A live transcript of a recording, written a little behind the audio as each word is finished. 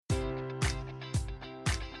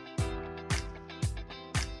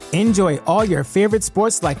Enjoy all your favorite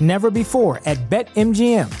sports like never before at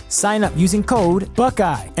BetMGM. Sign up using code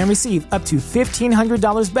Buckeye and receive up to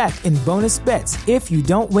 $1,500 back in bonus bets if you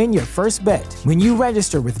don't win your first bet. When you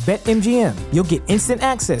register with BetMGM, you'll get instant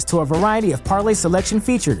access to a variety of parlay selection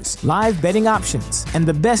features, live betting options, and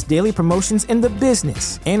the best daily promotions in the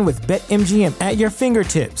business. And with BetMGM at your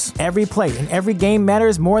fingertips, every play and every game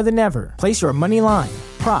matters more than ever. Place your money line,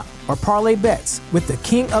 prop, or parlay bets with the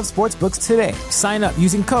king of sportsbooks today. Sign up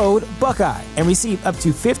using code Buckeye and receive up to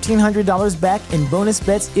 $1,500 back in bonus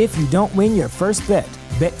bets if you don't win your first bet.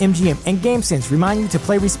 BetMGM and GameSense remind you to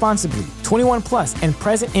play responsibly. 21 plus and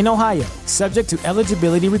present in Ohio, subject to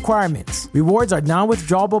eligibility requirements. Rewards are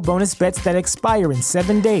non-withdrawable bonus bets that expire in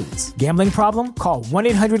 7 days. Gambling problem? Call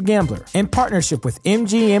 1-800-GAMBLER. In partnership with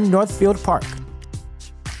MGM Northfield Park.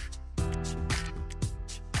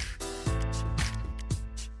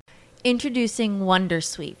 Introducing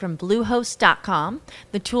Wondersuite from Bluehost.com,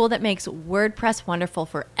 the tool that makes WordPress wonderful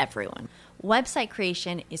for everyone. Website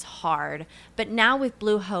creation is hard, but now with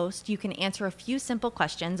Bluehost, you can answer a few simple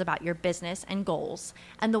questions about your business and goals,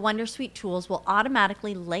 and the Wondersuite tools will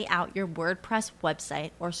automatically lay out your WordPress website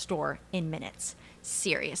or store in minutes.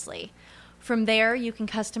 Seriously. From there, you can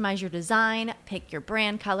customize your design, pick your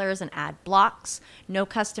brand colors, and add blocks. No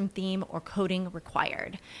custom theme or coding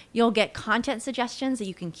required. You'll get content suggestions that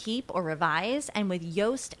you can keep or revise, and with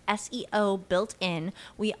Yoast SEO built in,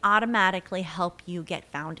 we automatically help you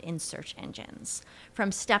get found in search engines.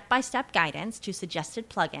 From step-by-step guidance to suggested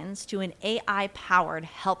plugins to an AI-powered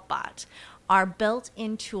help bot, our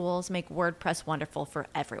built-in tools make WordPress wonderful for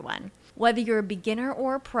everyone. Whether you're a beginner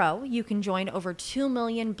or a pro, you can join over 2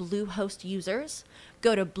 million Bluehost users.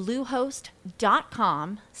 Go to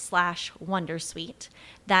bluehost.com/wondersuite.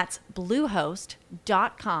 That's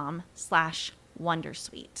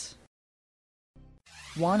bluehost.com/wondersuite.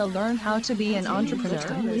 Want to learn how to be an entrepreneur?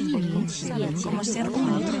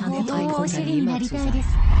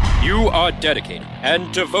 You are dedicated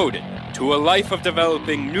and devoted to a life of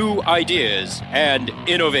developing new ideas and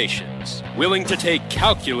innovations, willing to take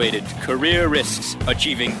calculated career risks,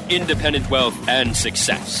 achieving independent wealth and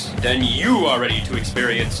success. Then you are ready to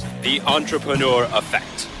experience the Entrepreneur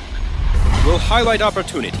Effect. We'll highlight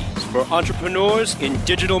opportunities for entrepreneurs in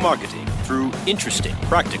digital marketing through interesting,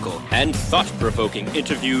 practical, and thought-provoking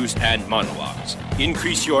interviews and monologues.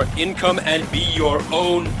 Increase your income and be your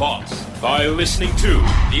own boss by listening to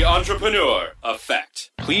The Entrepreneur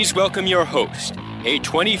Effect. Please welcome your host, a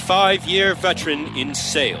 25-year veteran in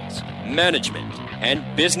sales, management, and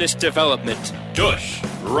business development, Dush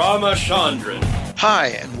Ramachandran. Hi,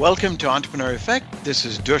 and welcome to Entrepreneur Effect. This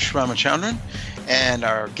is Dush Ramachandran, and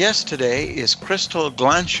our guest today is Crystal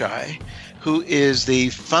Glanshire, who is the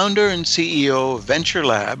founder and CEO of Venture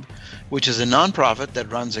Lab, which is a nonprofit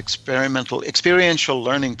that runs experiential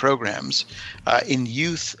learning programs in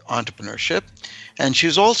youth entrepreneurship. And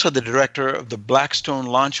she's also the director of the Blackstone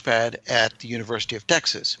Launchpad at the University of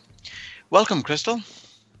Texas. Welcome, Crystal.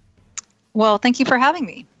 Well, thank you for having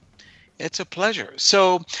me. It's a pleasure.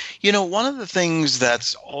 So, one of the things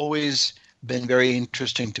that's always been very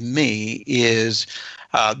interesting to me is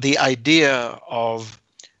the idea of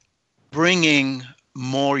bringing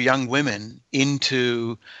more young women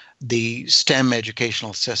into the STEM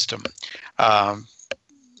educational system.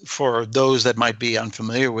 For those that might be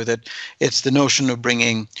unfamiliar with it, it's the notion of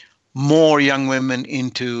bringing more young women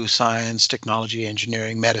into science, technology,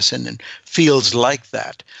 engineering, medicine, and fields like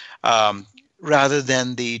that, rather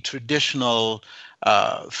than the traditional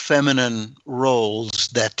feminine roles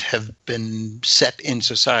that have been set in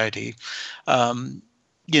society,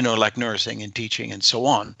 like nursing and teaching and so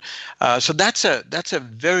on. So that's a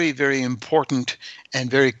very, very important and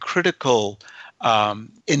very critical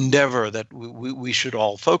endeavor that we should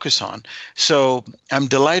all focus on. So I'm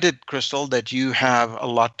delighted, Crystal, that you have a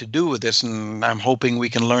lot to do with this, and I'm hoping we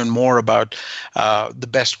can learn more about the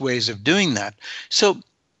best ways of doing that. So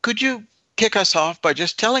could you kick us off by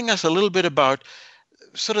just telling us a little bit about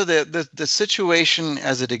sort of the situation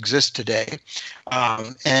as it exists today,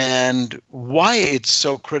 and why it's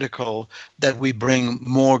so critical that we bring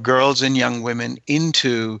more girls and young women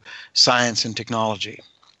into science and technology?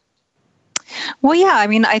 Well, yeah,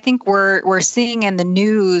 I think we're seeing in the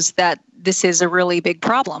news that this is a really big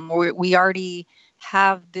problem. We already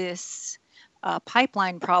have this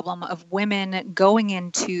pipeline problem of women going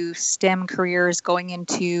into STEM careers, going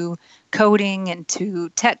into coding, into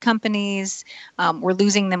tech companies. We're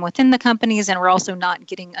losing them within the companies, and we're also not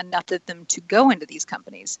getting enough of them to go into these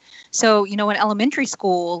companies. So, in elementary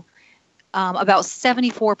school, about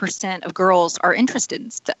 74% of girls are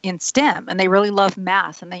interested in STEM, and they really love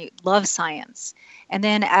math and they love science. And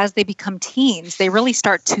then as they become teens, they really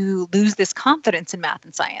start to lose this confidence in math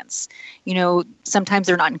and science. Sometimes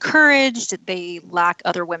they're not encouraged, they lack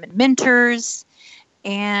other women mentors,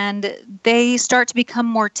 and they start to become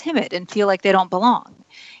more timid and feel like they don't belong.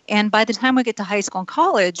 And by the time we get to high school and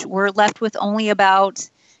college, we're left with only about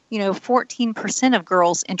 14% of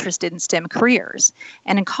girls interested in STEM careers.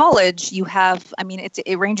 And in college, you have,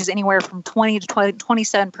 it ranges anywhere from 20 to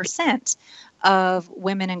 27% of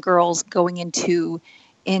women and girls going into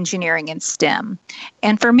engineering and STEM.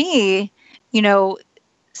 And for me,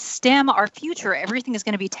 STEM, our future, everything is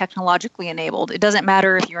going to be technologically enabled. It doesn't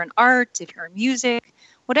matter if you're in art, if you're in music,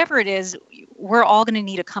 whatever it is, we're all going to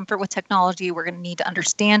need a comfort with technology. We're going to need to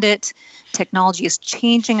understand it. Technology is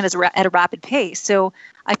changing at a rapid pace. So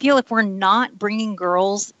I feel if we're not bringing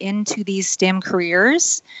girls into these STEM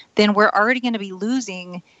careers, then we're already going to be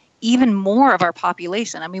losing even more of our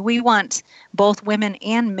population. We want both women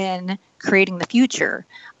and men creating the future.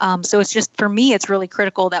 So it's just, for me, it's really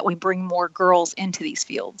critical that we bring more girls into these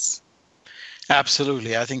fields.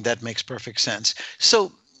 Absolutely. I think that makes perfect sense.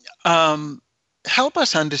 So, help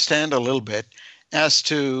us understand a little bit as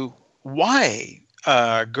to why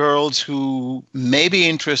girls who may be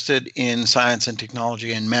interested in science and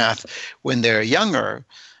technology and math when they're younger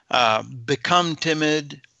become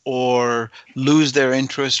timid or lose their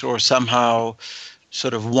interest or somehow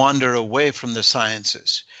sort of wander away from the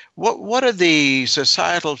sciences. What are the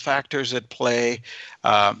societal factors at play,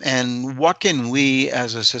 and what can we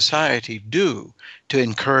as a society do to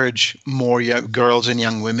encourage more girls and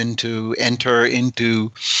young women to enter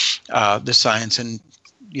into the science and,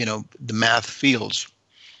 the math fields?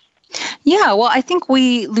 Yeah, well, I think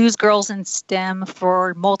we lose girls in STEM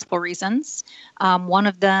for multiple reasons. One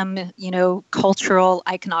of them, cultural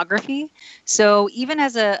iconography. So even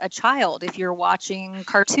as a child, if you're watching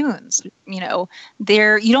cartoons, you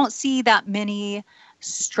don't see that many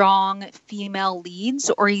strong female leads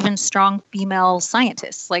or even strong female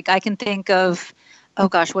scientists. Like I can think of,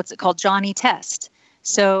 what's it called? Johnny Test.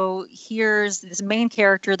 So here's this main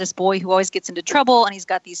character, this boy who always gets into trouble, and he's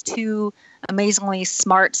got these two amazingly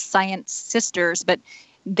smart science sisters, but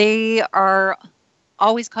they are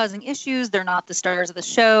always causing issues. They're not the stars of the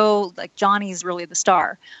show. Like Johnny's really the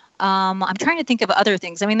star. I'm trying to think of other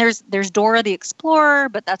things. There's Dora the Explorer,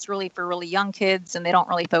 but that's really for really young kids, and they don't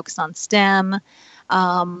really focus on STEM.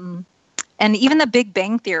 And even the Big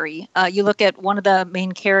Bang Theory, you look at one of the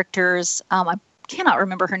main characters, I cannot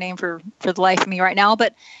remember her name for the life of me right now,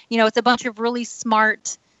 but it's a bunch of really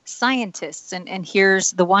smart scientists, and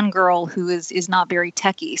here's the one girl who is not very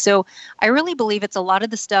techie. So I really believe it's a lot of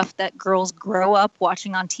the stuff that girls grow up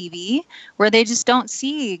watching on TV, where they just don't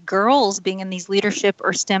see girls being in these leadership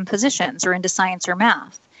or STEM positions or into science or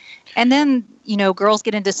math. And then, girls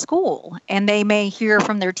get into school and they may hear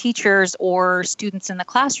from their teachers or students in the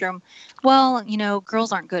classroom, well,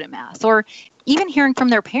 girls aren't good at math, or even hearing from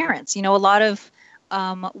their parents. A lot of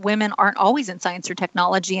women aren't always in science or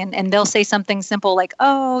technology, and they'll say something simple like,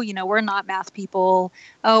 oh, we're not math people.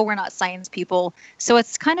 Oh, we're not science people. So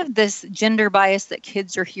it's kind of this gender bias that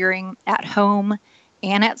kids are hearing at home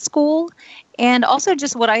and at school. And also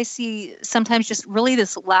just what I see sometimes, just really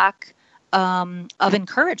this lack of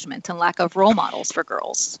encouragement and lack of role models for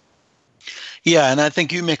girls. Yeah, and I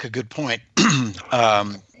think you make a good point.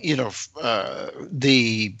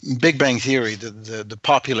 The Big Bang Theory, the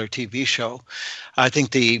popular TV show, I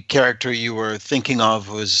think the character you were thinking of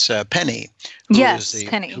was Penny.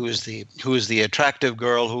 Penny. Who is the attractive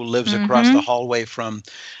girl who lives across the hallway from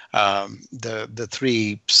the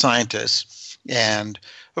three scientists. And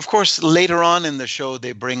of course, later on in the show,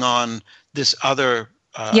 they bring on this other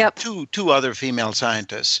two other female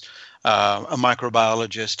scientists, a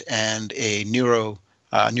microbiologist and a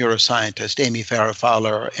neuroscientist, Amy Farrah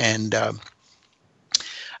Fowler, and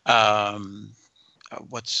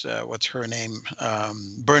what's her name?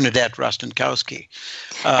 Bernadette Rostenkowski.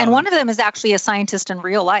 And one of them is actually a scientist in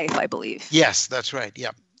real life, I believe. Yes, that's right.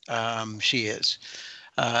 Yeah, she is.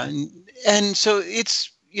 And so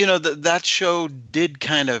it's, that show did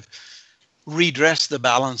kind of redress the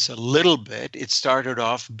balance a little bit. It started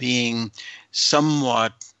off being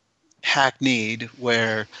somewhat hackneyed,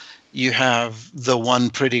 where you have the one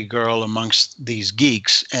pretty girl amongst these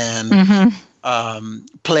geeks and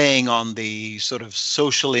playing on the sort of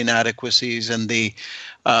social inadequacies and the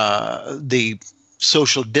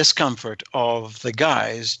social discomfort of the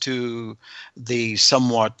guys to the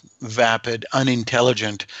somewhat vapid,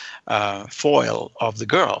 unintelligent foil of the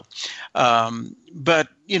girl. But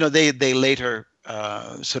they later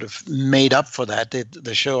sort of made up for that.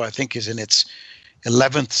 The show, I think, is in its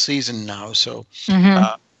 11th season now. So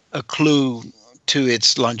a clue to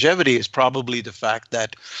its longevity is probably the fact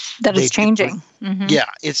that it's changing. Yeah,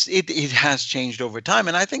 it has changed over time.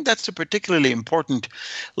 And I think that's a particularly important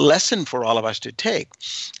lesson for all of us to take,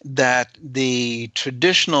 that the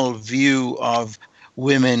traditional view of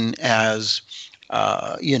women as,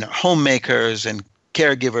 homemakers and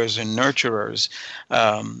caregivers and nurturers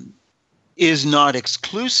is not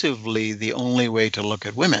exclusively the only way to look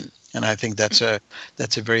at women. And I think that's a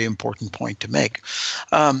very important point to make.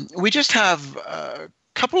 We just have a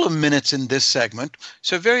couple of minutes in this segment,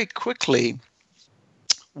 so very quickly,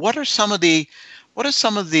 what are some of the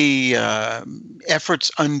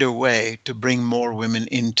efforts underway to bring more women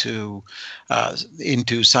into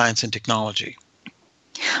science and technology?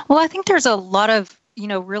 Well, I think there's a lot of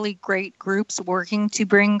really great groups working to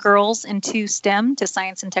bring girls into STEM, to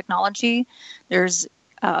science and technology. There's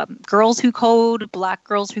Girls Who Code, Black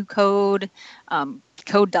Girls Who Code,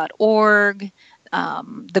 Code.org,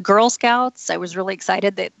 the Girl Scouts. I was really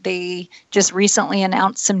excited that they just recently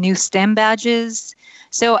announced some new STEM badges.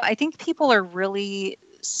 So I think people are really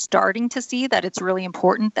starting to see that it's really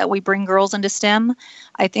important that we bring girls into STEM.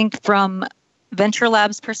 I think from Venture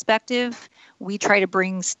Lab's perspective, we try to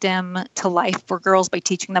bring STEM to life for girls by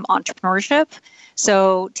teaching them entrepreneurship.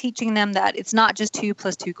 So teaching them that it's not just 2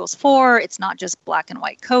 + 2 = 4. It's not just black and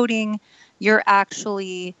white coding. You're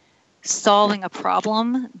actually solving a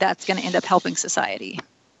problem that's going to end up helping society.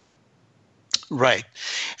 Right.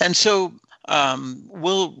 And so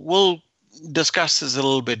we'll discuss this a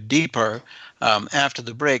little bit deeper after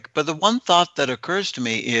the break. But the one thought that occurs to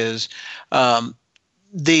me is the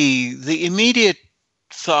immediate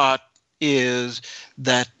thought is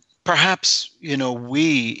that perhaps,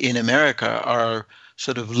 we in America are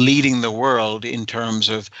sort of leading the world in terms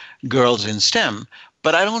of girls in STEM.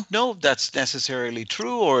 But I don't know if that's necessarily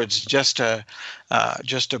true or it's just a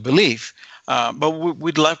belief. But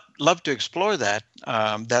we'd love to explore that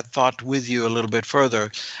thought with you a little bit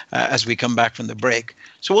further as we come back from the break.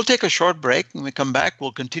 So we'll take a short break. When we come back,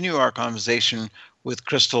 we'll continue our conversation with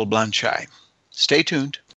Crystal Blanchai. Stay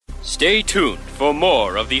tuned. Stay tuned for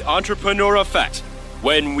more of The Entrepreneur Effect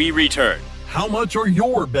when we return. How much are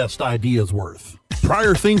your best ideas worth?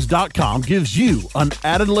 PriorThings.com gives you an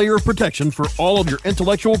added layer of protection for all of your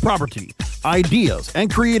intellectual property, ideas,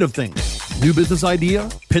 and creative things. New business idea,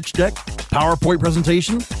 pitch deck, PowerPoint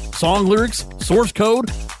presentation, song lyrics, source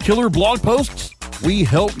code, killer blog posts. We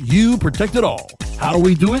help you protect it all. How do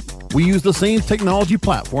we do it? We use the same technology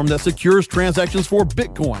platform that secures transactions for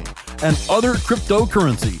Bitcoin and other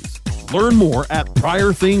cryptocurrencies. Learn more at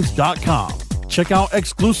PriorThings.com. Check out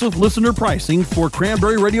exclusive listener pricing for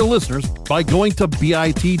Cranberry Radio listeners by going to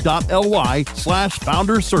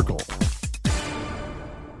bit.ly/foundercircle.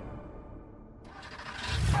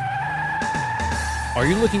 Are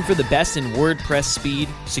you looking for the best in WordPress speed,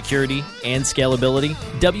 security, and scalability?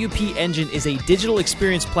 WP Engine is a digital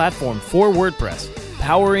experience platform for WordPress,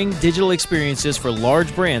 powering digital experiences for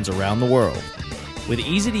large brands around the world. With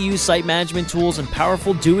easy-to-use site management tools and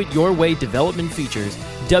powerful do-it-your-way development features,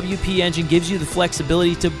 WP Engine gives you the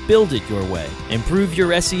flexibility to build it your way. Improve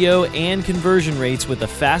your SEO and conversion rates with a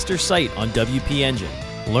faster site on WP Engine.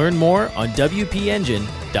 Learn more on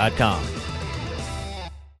WPEngine.com.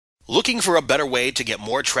 Looking for a better way to get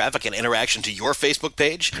more traffic and interaction to your Facebook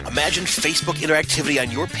page? Imagine Facebook interactivity on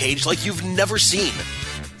your page like you've never seen.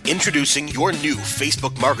 Introducing your new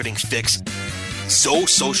Facebook marketing fix,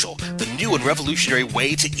 ZoSocial, the new and revolutionary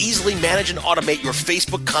way to easily manage and automate your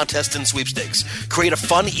Facebook contests and sweepstakes. Create a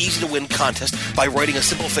fun, easy-to-win contest by writing a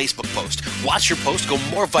simple Facebook post. Watch your post go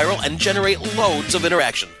more viral and generate loads of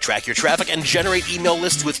interaction. Track your traffic and generate email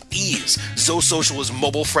lists with ease. ZoSocial is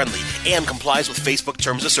mobile-friendly and complies with Facebook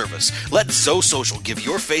Terms of Service. Let ZoSocial give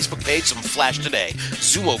your Facebook page some flash today.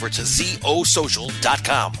 Zoom over to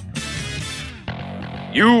ZoSocial.com.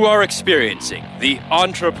 You are experiencing the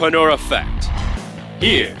Entrepreneur Effect.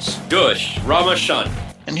 Here's Dush Ramachandran.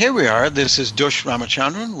 And here we are. This is Dush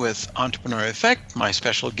Ramachandran with Entrepreneur Effect. My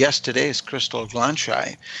special guest today is Crystal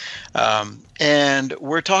Blanchai. And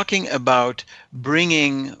we're talking about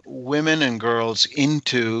bringing women and girls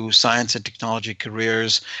into science and technology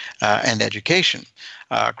careers and education.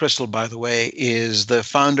 Crystal, by the way, is the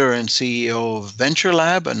founder and CEO of Venture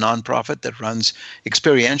Lab, a nonprofit that runs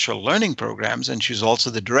experiential learning programs, and she's also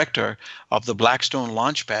the director of the Blackstone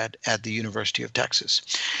Launchpad at the University of Texas.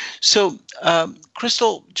 So,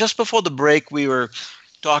 Crystal, just before the break, we were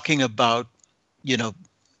talking about,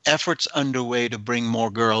 efforts underway to bring more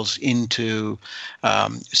girls into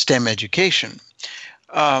STEM education.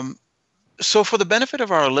 so for the benefit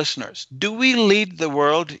of our listeners, do we lead the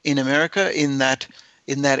world in America in that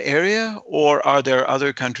area, or are there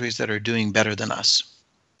other countries that are doing better than us?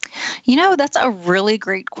 That's a really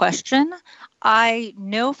great question. I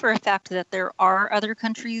know for a fact that there are other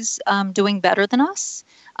countries doing better than us,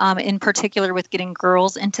 in particular with getting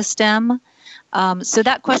girls into STEM. So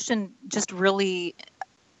that question just really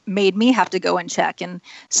made me have to go and check. And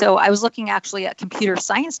so I was looking actually at computer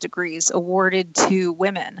science degrees awarded to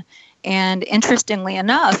women. And interestingly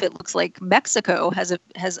enough, it looks like Mexico has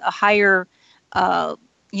a higher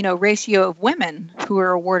ratio of women who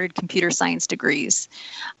are awarded computer science degrees.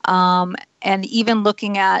 And even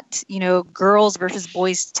looking at, girls versus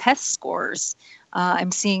boys test scores,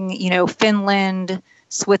 I'm seeing, Finland,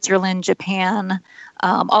 Switzerland, Japan,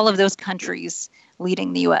 all of those countries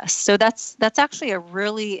leading the U.S. So that's actually a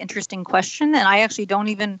really interesting question. And I actually don't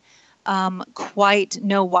even quite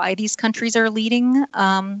know why these countries are leading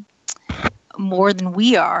more than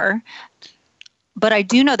we are. But I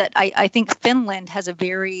do know that I think Finland has a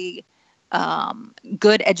very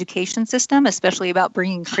good education system, especially about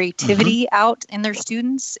bringing creativity out in their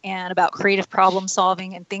students and about creative problem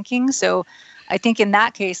solving and thinking. So I think in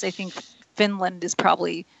that case, I think Finland is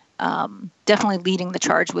probably definitely leading the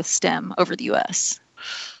charge with STEM over the U.S.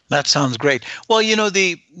 That sounds great. Well, one of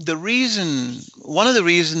the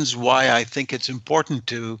reasons why I think it's important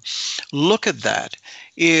to look at that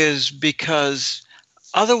is because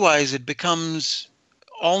otherwise it becomes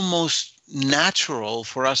almost natural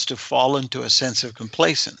for us to fall into a sense of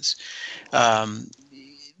complacence.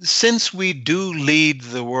 Since we do lead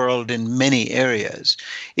the world in many areas,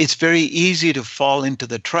 it's very easy to fall into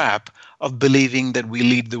the trap of believing that we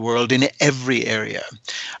lead the world in every area.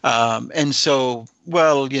 And so,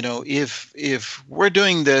 if we're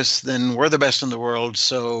doing this, then we're the best in the world.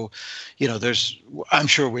 So, I'm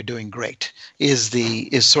sure we're doing great,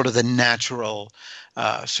 is sort of the natural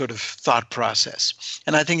sort of thought process.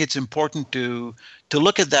 And I think it's important to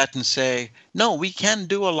look at that and say, no, we can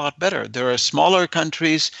do a lot better. There are smaller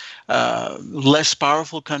countries, less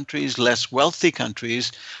powerful countries, less wealthy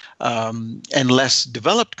countries, and less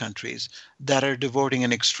developed countries that are devoting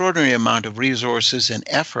an extraordinary amount of resources and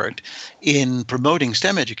effort in promoting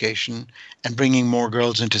STEM education and bringing more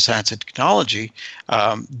girls into science and technology,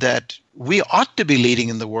 that we ought to be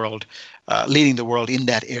leading the world in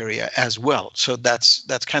that area as well. So that's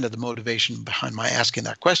kind of the motivation behind my asking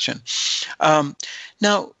that question.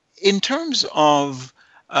 Now, in terms of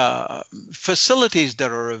facilities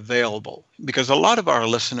that are available, because a lot of our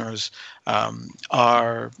listeners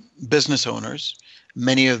are business owners.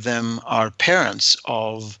 Many of them are parents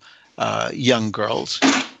of young girls.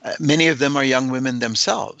 Many of them are young women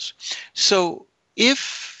themselves. So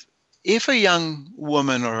if a young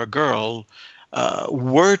woman or a girl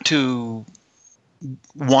were to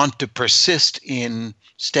want to persist in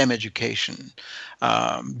STEM education,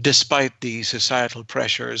 despite the societal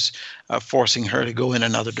pressures forcing her to go in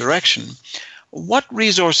another direction, what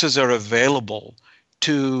resources are available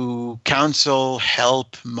to counsel,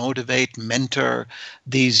 help, motivate, mentor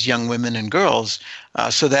these young women and girls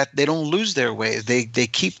so that they don't lose their way, they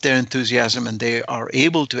keep their enthusiasm, and they are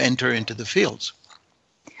able to enter into the fields?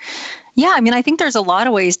 Yeah, I think there's a lot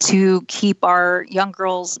of ways to keep our young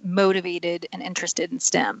girls motivated and interested in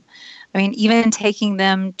STEM. Even taking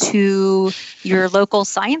them to your local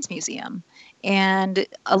science museum. And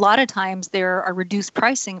a lot of times there are reduced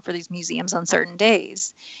pricing for these museums on certain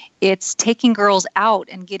days. It's taking girls out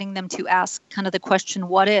and getting them to ask kind of the question,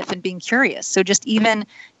 what if, and being curious. So just even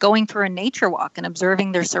going for a nature walk and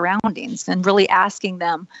observing their surroundings and really asking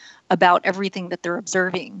them about everything that they're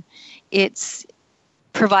observing. It's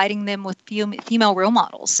providing them with female role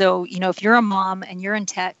models. So, if you're a mom and you're in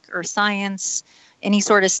tech or science, any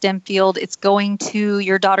sort of STEM field, it's going to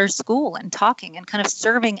your daughter's school and talking and kind of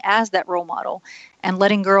serving as that role model and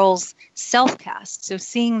letting girls self-cast. So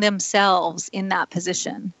seeing themselves in that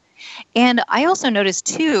position. And I also noticed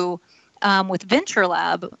too, with Venture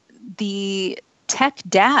Lab, the tech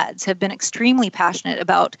dads have been extremely passionate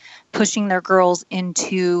about pushing their girls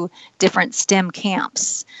into different STEM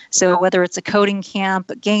camps. So whether it's a coding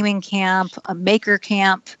camp, a gaming camp, a maker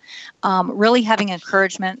camp, really having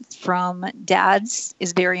encouragement from dads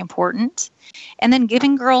is very important. And then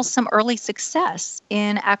giving girls some early success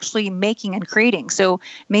in actually making and creating. So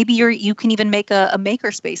maybe you can even make a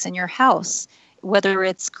maker space in your house, whether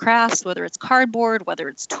it's crafts, whether it's cardboard, whether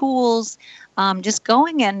it's tools, just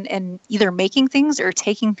going and either making things or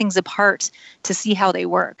taking things apart to see how they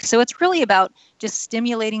work. So it's really about just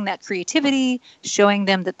stimulating that creativity, showing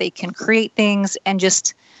them that they can create things, and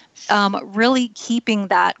just really keeping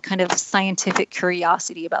that kind of scientific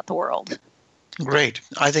curiosity about the world. Great.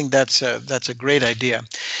 I think that's a great idea.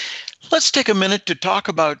 Let's take a minute to talk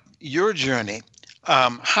about your journey.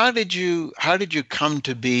 How did you come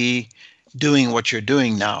to be doing what you're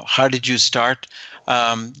doing now? How did you start?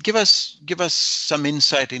 Give us some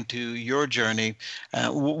insight into your journey.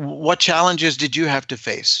 What challenges did you have to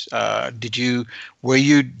face? Were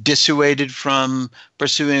you dissuaded from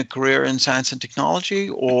pursuing a career in science and technology,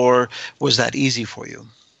 or was that easy for you?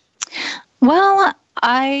 Well,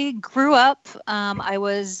 I grew up, I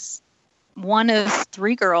was one of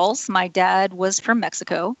three girls. My dad was from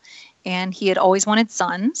Mexico, and he had always wanted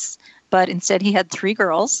sons, but instead he had three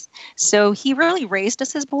girls. So he really raised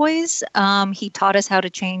us as boys. He taught us how to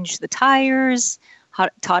change the tires,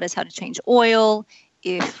 taught us how to change oil.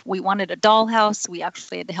 If we wanted a dollhouse, we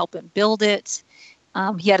actually had to help him build it.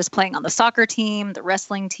 He had us playing on the soccer team, the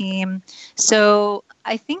wrestling team. So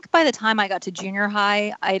I think by the time I got to junior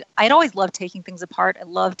high, I'd always loved taking things apart. I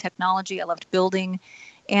loved technology. I loved building.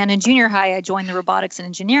 And in junior high, I joined the Robotics and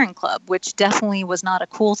Engineering Club, which definitely was not a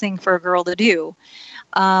cool thing for a girl to do.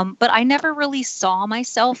 But I never really saw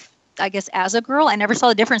myself, I guess, as a girl. I never saw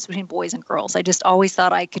the difference between boys and girls. I just always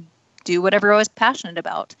thought I could do whatever I was passionate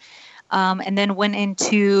about. And then went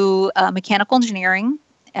into mechanical engineering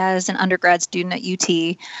as an undergrad student at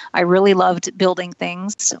UT. I really loved building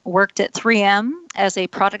things, worked at 3M as a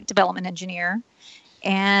product development engineer.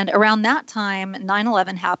 And around that time,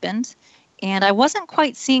 9/11 happened. And I wasn't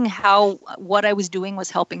quite seeing how what I was doing was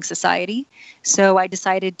helping society. So I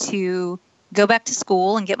decided to go back to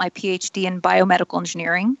school and get my PhD in biomedical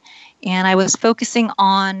engineering. And I was focusing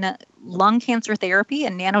on lung cancer therapy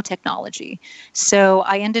and nanotechnology. So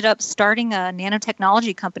I ended up starting a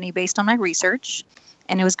nanotechnology company based on my research.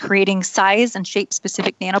 And it was creating size and shape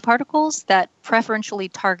specific nanoparticles that preferentially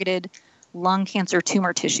targeted lung cancer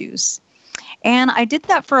tumor tissues. And I did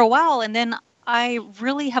that for a while, and then I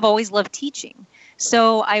really have always loved teaching.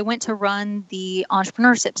 So I went to run the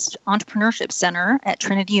Entrepreneurship Center at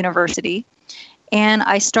Trinity University, and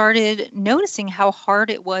I started noticing how hard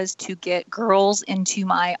it was to get girls into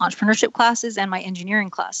my entrepreneurship classes and my engineering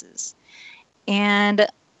classes. And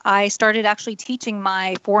I started actually teaching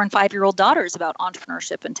my 4- and 5-year-old daughters about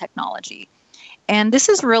entrepreneurship and technology. And this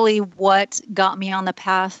is really what got me on the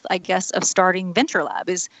path, I guess, of starting Venture Lab.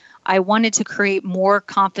 Is I wanted to create more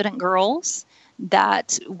confident girls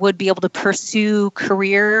that would be able to pursue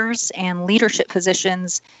careers and leadership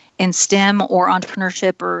positions in STEM or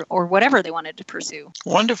entrepreneurship or whatever they wanted to pursue.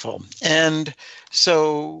 Wonderful. And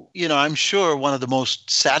so, I'm sure one of the most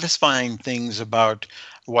satisfying things about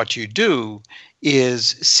what you do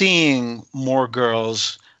is seeing more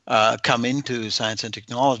girls come into science and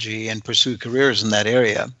technology and pursue careers in that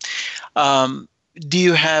area. Do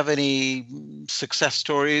you have any success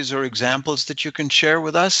stories or examples that you can share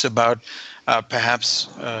with us about perhaps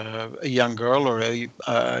a young girl or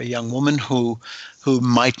a young woman who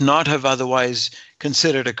might not have otherwise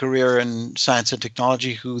considered a career in science and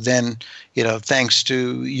technology, who then, thanks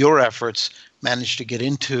to your efforts, managed to get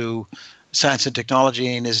into science and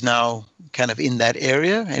technology and is now kind of in that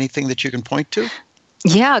area? Anything that you can point to?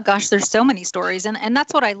 Yeah, gosh, there's so many stories. And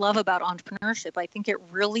that's what I love about entrepreneurship. I think it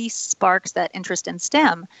really sparks that interest in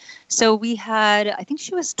STEM. So we had, I think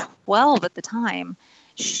she was 12 at the time.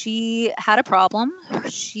 She had a problem.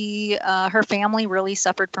 Her family really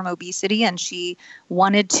suffered from obesity, and she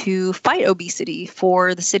wanted to fight obesity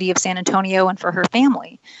for the city of San Antonio and for her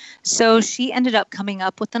family. So she ended up coming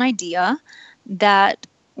up with an idea that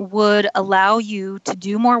would allow you to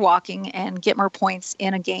do more walking and get more points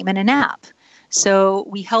in a game and an app. So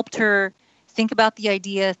we helped her think about the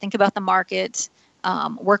idea, think about the market,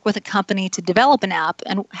 work with a company to develop an app.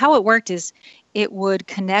 And how it worked is it would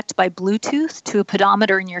connect by Bluetooth to a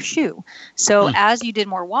pedometer in your shoe. So as you did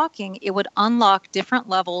more walking, it would unlock different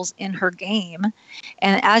levels in her game.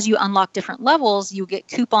 And as you unlock different levels, you get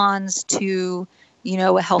coupons to,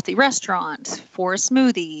 a healthy restaurant, for a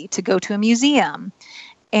smoothie, to go to a museum.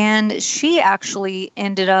 And she actually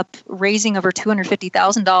ended up raising over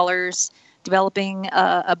 $250,000, developing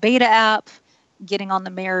a beta app, getting on the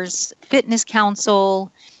Mayor's Fitness Council,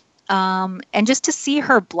 and just to see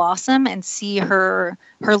her blossom and see her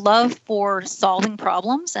love for solving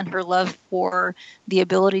problems and her love for the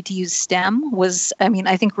ability to use STEM was,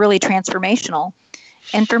 I think really transformational.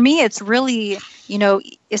 And for me, it's really,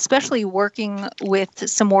 especially working with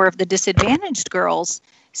some more of the disadvantaged girls,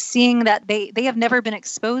 seeing that they have never been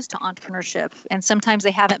exposed to entrepreneurship, and sometimes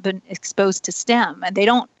they haven't been exposed to STEM, and they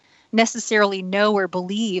don't necessarily know or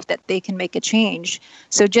believe that they can make a change.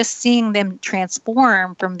 So just seeing them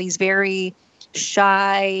transform from these very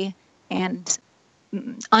shy and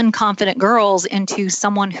unconfident girls into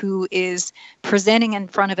someone who is presenting in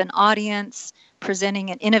front of an audience, presenting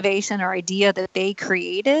an innovation or idea that they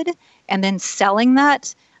created, and then selling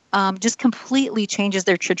that. Just completely changes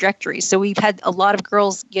their trajectory. So we've had a lot of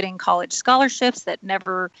girls getting college scholarships that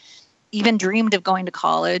never even dreamed of going to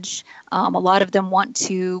college. A lot of them want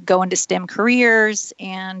to go into STEM careers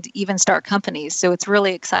and even start companies. So it's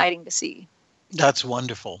really exciting to see. That's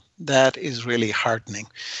wonderful. That is really heartening.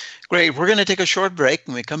 Great. We're going to take a short break.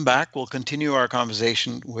 When we come back, we'll continue our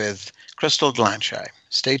conversation with Crystal Glanshire.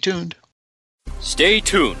 Stay tuned. Stay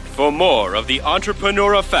tuned for more of the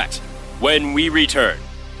Entrepreneur Effect when we return.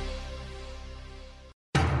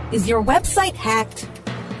 Is your website hacked?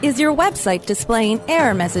 Is your website displaying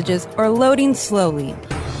error messages or loading slowly?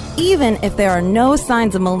 Even if there are no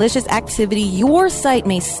signs of malicious activity, your site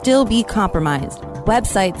may still be compromised.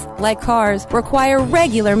 Websites, like cars, require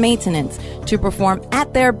regular maintenance to perform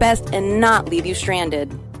at their best and not leave you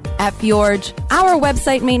stranded. At Fjorge, our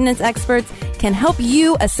website maintenance experts can help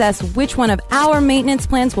you assess which one of our maintenance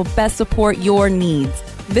plans will best support your needs.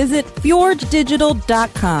 Visit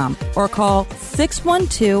fjorgedigital.com or call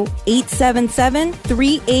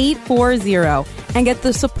 612-877-3840 and get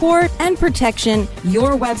the support and protection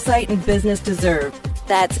your website and business deserve.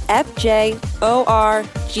 That's FJORGE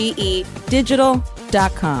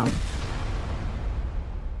digital.com.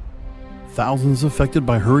 Thousands affected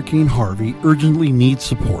by Hurricane Harvey urgently need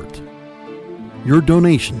support. Your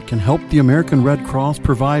donation can help the American Red Cross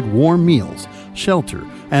provide warm meals, shelter,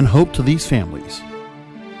 and hope to these families.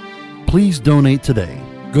 Please donate today.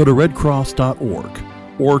 Go to redcross.org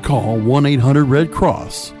or call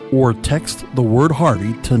 1-800-RED-CROSS or text the word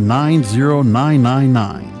Harvey to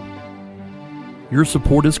 90999. Your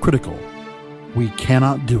support is critical. We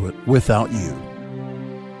cannot do it without you.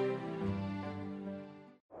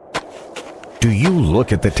 Do you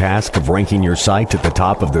look at the task of ranking your site at the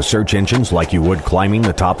top of the search engines like you would climbing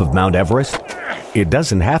the top of Mount Everest? It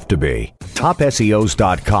doesn't have to be.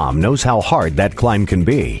 TopSEOs.com knows how hard that climb can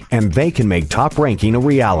be, and they can make top ranking a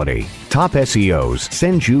reality. Top SEOs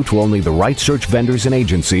sends you to only the right search vendors and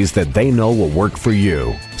agencies that they know will work for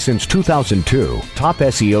you. Since 2002,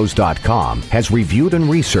 TopSEOs.com has reviewed and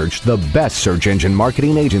researched the best search engine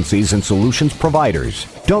marketing agencies and solutions providers.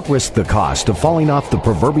 Don't risk the cost of falling off the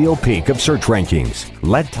proverbial peak of search rankings.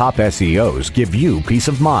 Let Top SEOs give you peace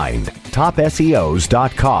of mind.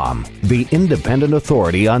 TopSEOs.com, the independent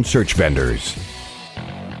authority on search vendors.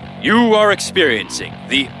 You are experiencing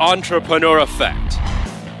the Entrepreneur Effect.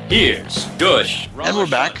 Here's Dush Ramachandran. And we're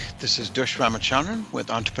back. This is Dush Ramachandran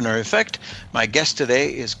with Entrepreneur Effect. My guest today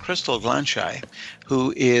is Crystal Glanshire,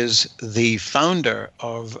 who is the founder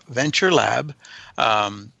of Venture Lab.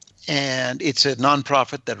 And it's a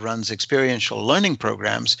nonprofit that runs experiential learning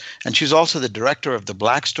programs. And she's also the director of the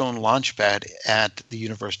Blackstone Launchpad at the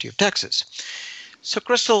University of Texas. So,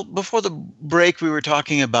 Crystal, before the break, we were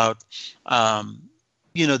talking about, the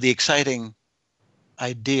exciting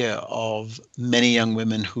idea of many young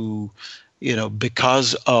women who,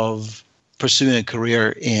 because of pursuing a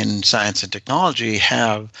career in science and technology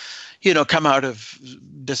have, come out of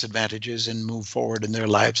disadvantages and move forward in their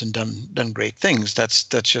lives and done great things. That's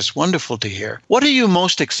just wonderful to hear. What are you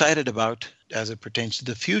most excited about as it pertains to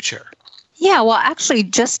the future? Yeah, well, actually,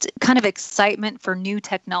 just kind of excitement for new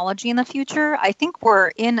technology in the future. I think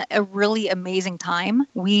we're in a really amazing time.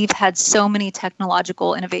 We've had so many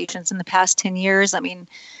technological innovations in the past 10 years. I mean,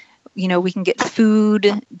 we can get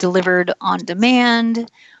food delivered on demand.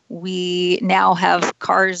 We now have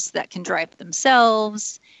cars that can drive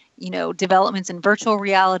themselves. Developments in virtual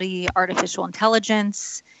reality, artificial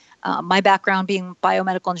intelligence. My background being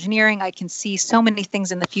biomedical engineering, I can see so many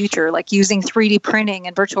things in the future, like using 3D printing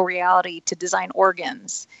and virtual reality to design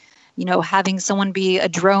organs, having someone be a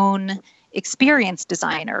drone experience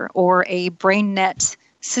designer or a BrainNet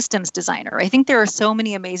systems designer. I think there are so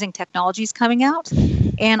many amazing technologies coming out,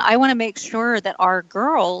 and I want to make sure that our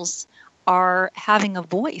girls are having a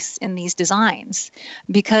voice in these designs,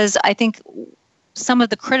 because I think some of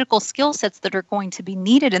the critical skill sets that are going to be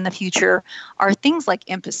needed in the future are things like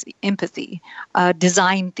empathy,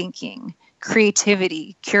 design thinking,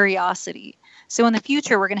 creativity, curiosity. So in the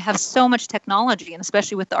future, we're going to have so much technology, and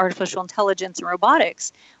especially with the artificial intelligence and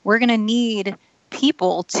robotics, we're going to need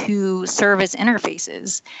people to serve as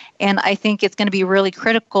interfaces. And I think it's going to be really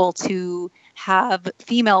critical to have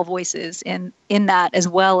female voices in that as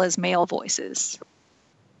well as male voices.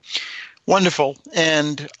 Wonderful.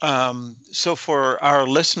 And so for our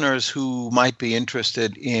listeners who might be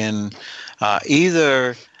interested in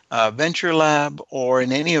either Venture Lab or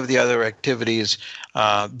in any of the other activities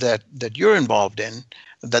that you're involved in,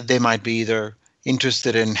 that they might be either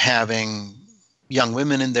interested in having young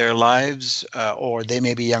women in their lives, or they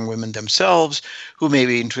may be young women themselves who may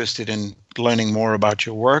be interested in learning more about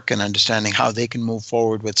your work and understanding how they can move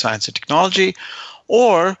forward with science and technology.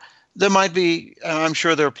 Or there might be, I'm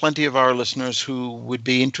sure there are plenty of our listeners who would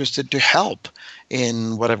be interested to help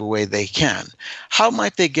in whatever way they can. How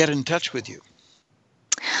might they get in touch with you?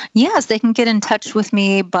 Yes, they can get in touch with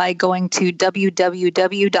me by going to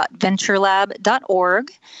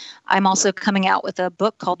www.venturelab.org. I'm also coming out with a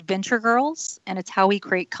book called Venture Girls, and it's how we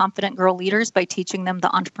create confident girl leaders by teaching them the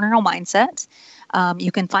entrepreneurial mindset.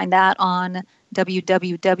 You can find that on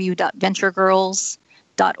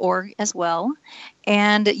www.venturegirls.org as well.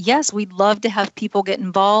 And yes, we'd love to have people get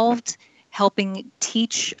involved, helping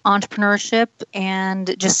teach entrepreneurship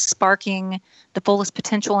and just sparking the fullest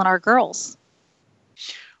potential in our girls.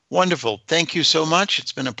 Wonderful. Thank you so much.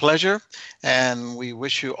 It's been a pleasure, and we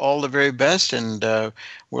wish you all the very best, and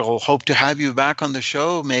we'll hope to have you back on the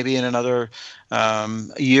show maybe in another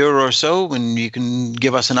year or so when you can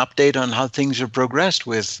give us an update on how things have progressed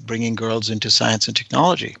with bringing girls into science and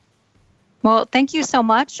technology. Well, thank you so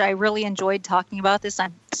much. I really enjoyed talking about this.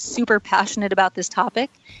 I'm super passionate about this topic,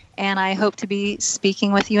 and I hope to be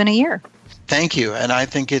speaking with you in a year. Thank you. And I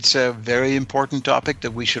think it's a very important topic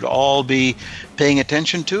that we should all be paying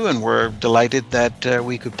attention to, and we're delighted that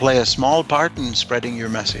we could play a small part in spreading your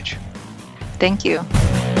message. Thank you.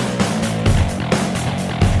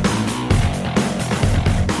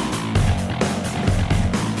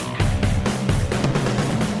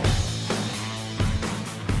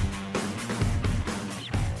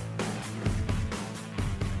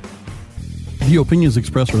 The opinions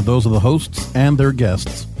expressed are those of the hosts and their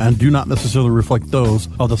guests and do not necessarily reflect those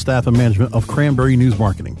of the staff and management of Cranberry News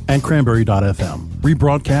Marketing and Cranberry.fm.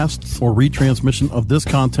 Rebroadcasts or retransmission of this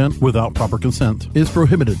content without proper consent is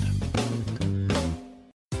prohibited.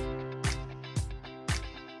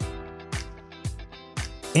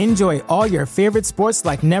 Enjoy all your favorite sports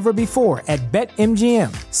like never before at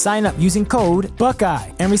BetMGM. Sign up using code Buckeye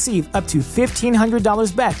and receive up to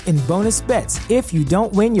 $1,500 back in bonus bets if you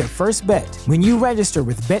don't win your first bet. When you register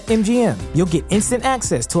with BetMGM, you'll get instant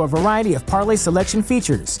access to a variety of parlay selection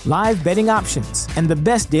features, live betting options, and the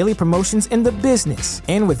best daily promotions in the business.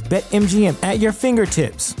 And with BetMGM at your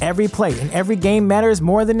fingertips, every play and every game matters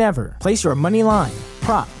more than ever. Place your money line,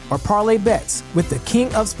 prop, or parlay bets with the king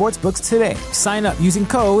of sportsbooks today. Sign up using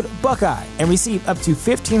code Buckeye and receive up to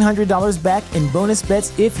 $1,500 back in bonus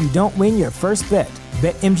bets if you don't win your first bet.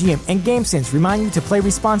 BetMGM and GameSense remind you to play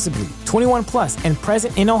responsibly. 21 plus and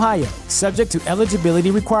present in Ohio, subject to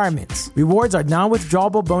eligibility requirements. Rewards are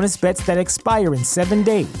non-withdrawable bonus bets that expire in 7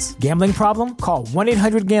 days. Gambling problem? Call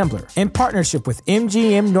 1-800-GAMBLER in partnership with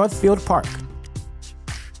MGM Northfield Park.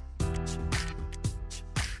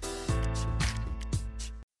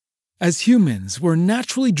 As humans, we're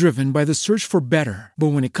naturally driven by the search for better.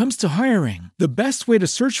 But when it comes to hiring, the best way to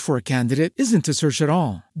search for a candidate isn't to search at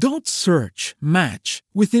all. Don't search, match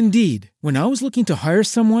with Indeed. When I was looking to hire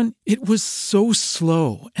someone, it was so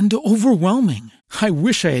slow and overwhelming. I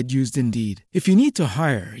wish I had used Indeed. If you need to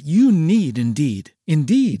hire, you need Indeed.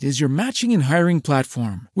 Indeed is your matching and hiring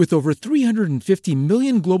platform with over 350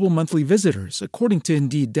 million global monthly visitors, according to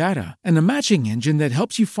Indeed data, and a matching engine that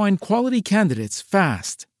helps you find quality candidates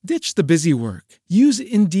fast. Ditch the busy work. Use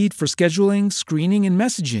Indeed for scheduling, screening, and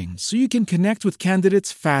messaging so you can connect with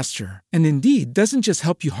candidates faster. And Indeed doesn't just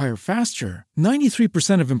help you hire faster.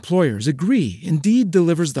 93% of employers agree Indeed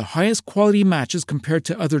delivers the highest quality matches compared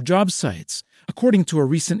to other job sites, according to a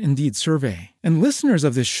recent Indeed survey. And listeners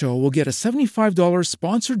of this show will get a $75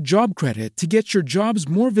 sponsored job credit to get your jobs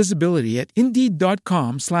more visibility at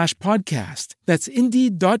Indeed.com/podcast. That's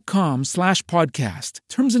Indeed.com/podcast.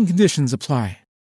 Terms and conditions apply.